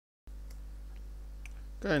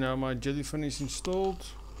Okay, now my Jellyfin is installed,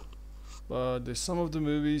 but there's some of the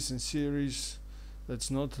movies and series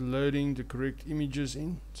that's not loading the correct images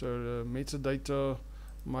in, so the metadata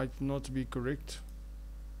might not be correct.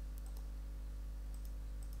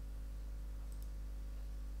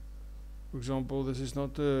 For example, this is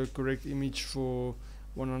not the correct image for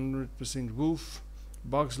 100% wolf.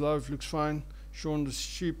 Bugs Life looks fine. Shaun the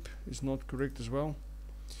Sheep is not correct as well.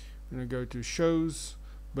 I'm going to go to shows.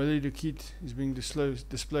 Billy the Kid is being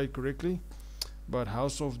displayed correctly, but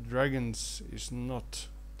House of Dragons is not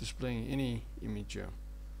displaying any image here.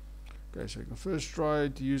 Okay, so you can first try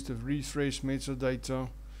to use the refresh metadata,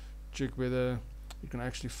 check whether you can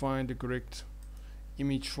actually find the correct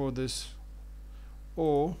image for this,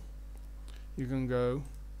 or you can go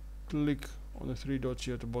click on the three dots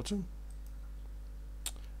here at the bottom,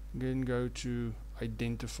 then go to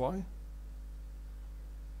identify,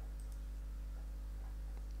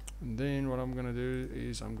 and then what I'm gonna do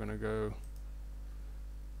is I'm gonna go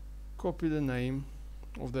copy the name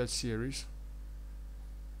of that series,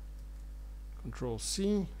 Control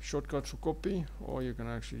C, shortcut for copy, or you can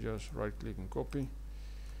actually just right click and copy,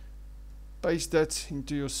 paste that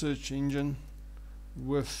into your search engine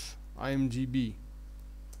with imdb.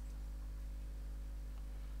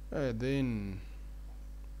 Then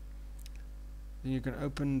you can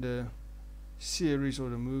open the series or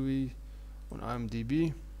the movie on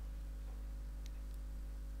imdb.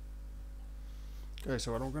 Okay,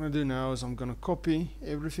 so what I'm going to do now is I'm going to copy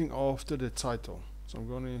everything after the title. So I'm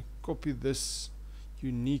going to copy this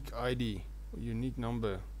unique ID or unique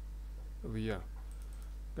number over here.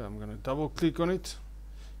 Okay, I'm going to double click on it,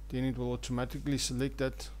 then it will automatically select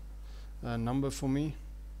that number for me.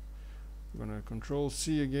 I'm going to Control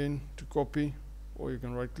C again to copy, or you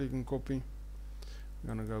can right click and copy.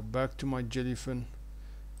 I'm going to go back to my Jellyfin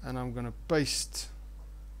and I'm going to paste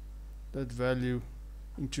that value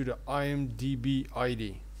into the imdb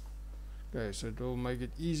ID. Okay, so it will make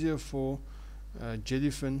it easier for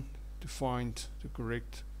Jellyfin to find the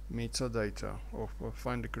correct metadata or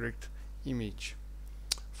find the correct image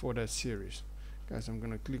for that series. Okay, so I'm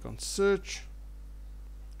going to click on search,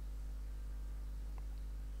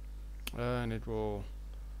 and it will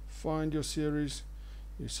find your series.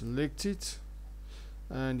 You select it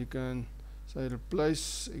and you can say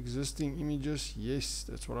replace existing images. Yes,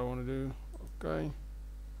 that's what I want to do. Okay,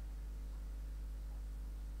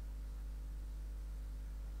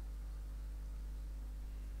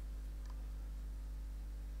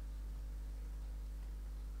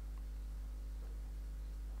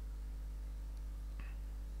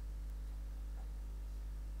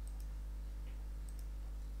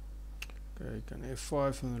 you can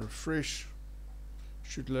F5 and refresh,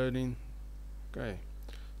 should load in. Okay,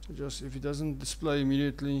 so just if it doesn't display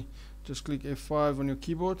immediately, just click F5 on your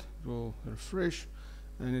keyboard, it will refresh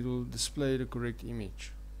and it will display the correct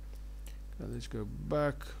image. Okay, let's go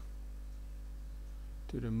back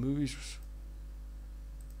to the movies,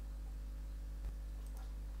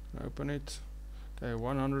 open it. Okay,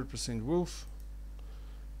 100% wolf,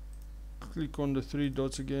 click on the three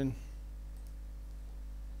dots again,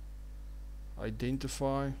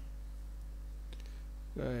 identify.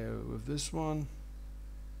 Okay, with this one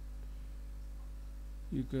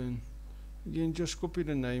you can again just copy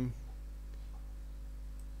the name.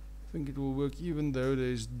 I think it will work even though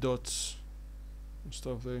there's dots and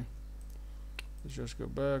stuff there. Let's just go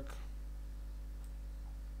back.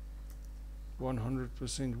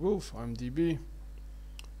 100% wolf, imdb.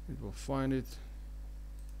 It will find it.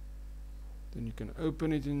 Then you can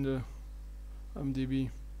open it in the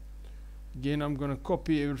imdb. Again, I'm going to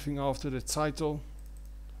copy everything after the title.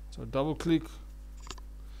 So double click,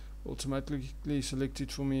 automatically select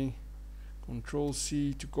it for me. Control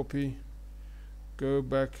C to copy. Go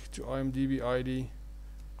back to imdb ID.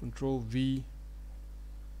 Control V.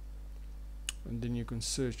 And then you can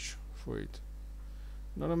search for it.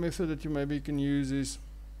 Another method that you maybe can use is,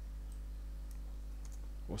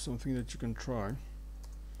 or something that you can try,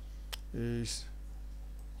 is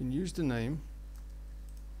you can use the name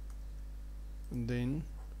and then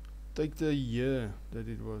take the year that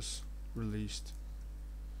it was released,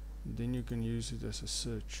 and then you can use it as a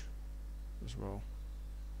search as well.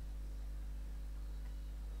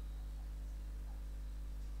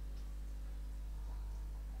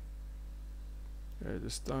 Okay,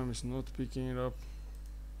 this time it's not picking it up,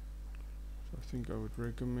 so I think I would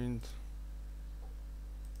recommend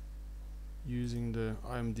using the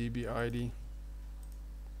imdb ID.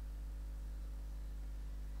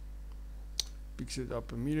 Picks it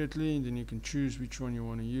up immediately, and then you can choose which one you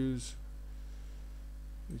want to use.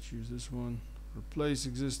 Let's use this one. Replace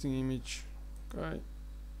existing image. Okay.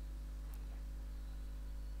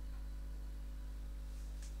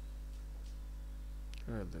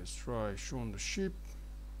 Okay, let's try Shaun the sheep.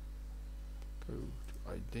 Go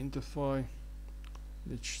to identify.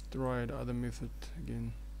 Let's try the other method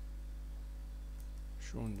again.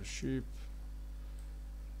 Shaun the sheep.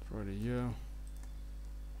 Try it here.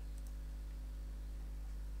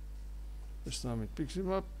 This time it picks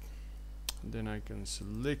him up. And then I can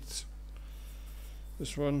select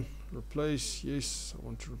this one, replace. Yes, I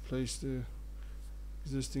want to replace the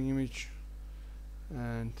existing image.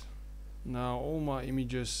 And now all my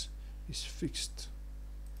images is fixed,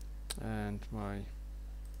 and my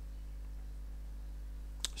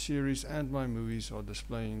series and my movies are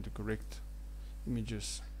displaying the correct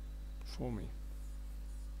images for me.